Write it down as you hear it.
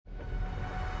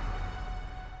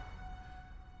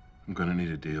I'm gonna need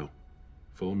a deal.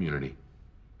 Full immunity.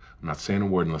 I'm not saying a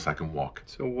word unless I can walk.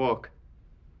 So walk.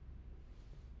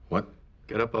 What?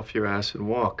 Get up off your ass and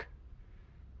walk.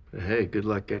 But hey, good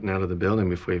luck getting out of the building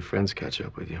before your friends catch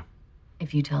up with you.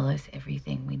 If you tell us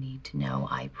everything we need to know,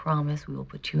 I promise we will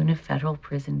put you in a federal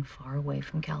prison far away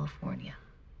from California.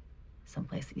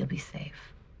 Someplace that you'll be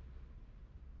safe.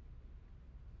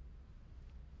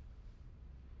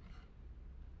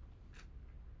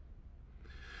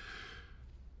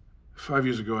 "5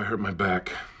 years ago, I hurt my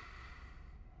back. I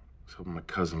was helping my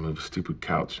cousin move a stupid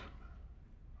couch.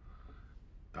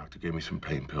 Doctor gave me some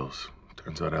pain pills.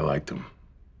 Turns out I liked them.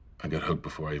 I got hooked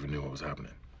before I even knew what was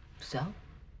happening. So,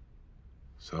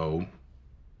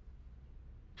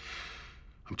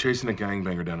 I'm chasing a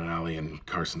gangbanger down an alley in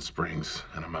Carson Springs,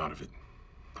 and I'm out of it.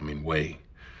 I mean, way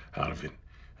out of it.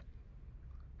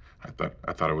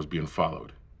 I thought I was being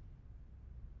followed.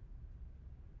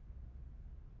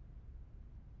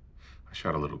 I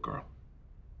shot a little girl.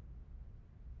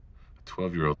 A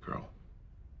 12-year-old girl.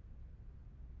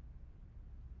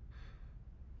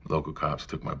 Local cops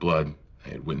took my blood.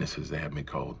 They had witnesses. They had me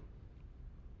cold.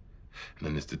 And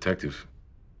then this detective,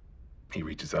 he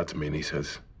reaches out to me and he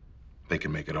says, they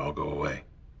can make it all go away.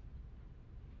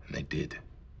 And they did.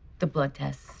 The blood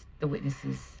tests, the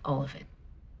witnesses, all of it.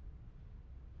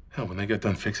 Hell, when they got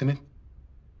done fixing it,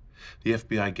 the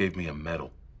FBI gave me a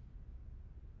medal.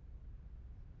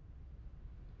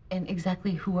 And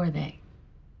exactly who are they?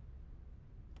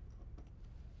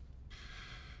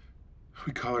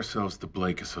 We call ourselves the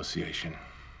Blake Association.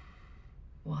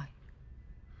 Why?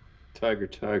 Tiger,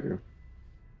 tiger.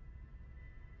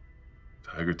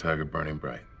 Tiger, tiger, burning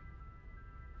bright.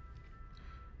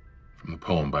 From the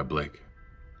poem by Blake.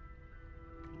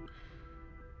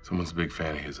 Someone's a big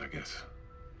fan of his, I guess.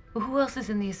 Well, who else is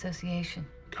in the association?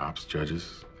 Cops,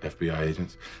 judges, FBI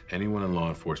agents, anyone in law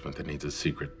enforcement that needs a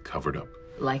secret covered up.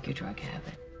 Like your drug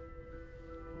habit.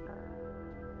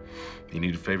 You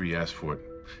need a favor, you ask for it.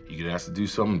 You get asked to do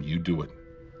something, you do it.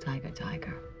 Tiger,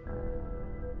 tiger.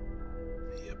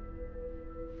 Yep.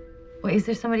 Wait, is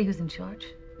there somebody who's in charge?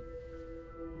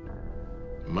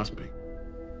 It must be.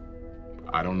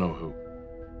 I don't know who.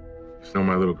 Just know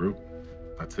my little group.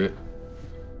 That's it.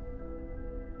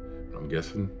 I'm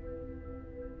guessing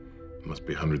it must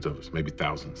be hundreds of us, maybe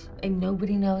thousands. And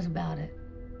nobody knows about it.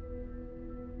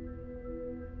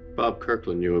 Bob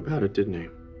Kirkland knew about it, didn't he?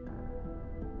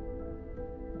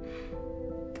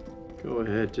 Go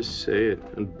ahead, just say it.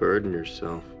 Unburden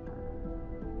yourself.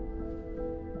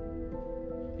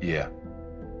 Yeah.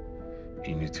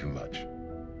 He knew too much.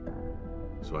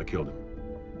 So I killed him.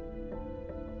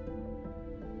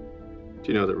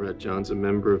 Do you know that Red John's a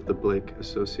member of the Blake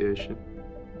Association?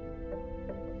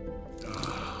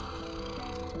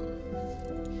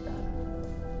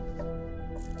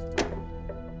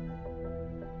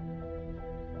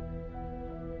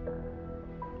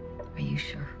 Are you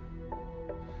sure?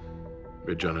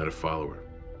 Red John had a follower.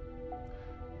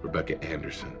 Rebecca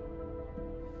Anderson.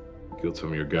 Killed some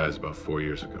of your guys about 4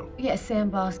 years ago. Yeah, Sam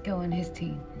Bosco and his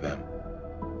team. Them.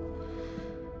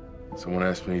 Someone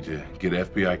asked me to get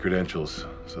FBI credentials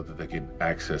so that they could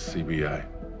access CBI.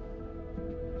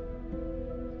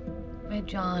 Red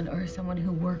John or someone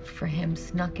who worked for him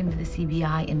snuck into the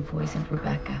CBI and poisoned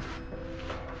Rebecca.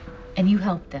 And you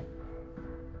helped them.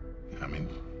 I mean,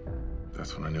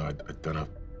 that's when I knew I'd done a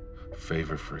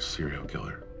favor for a serial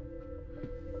killer.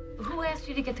 Who asked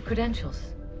you to get the credentials?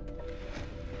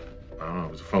 I don't know,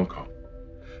 it was a phone call.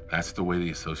 That's the way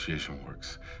the association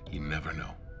works. You never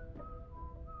know.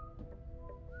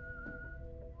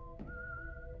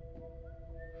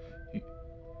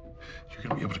 You're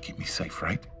gonna be able to keep me safe,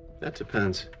 right? That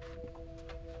depends.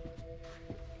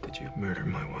 Did you murder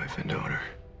my wife and daughter?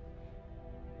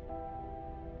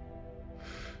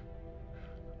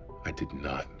 I did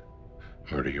not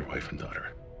murder your wife and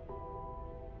daughter.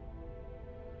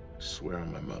 I swear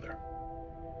on my mother.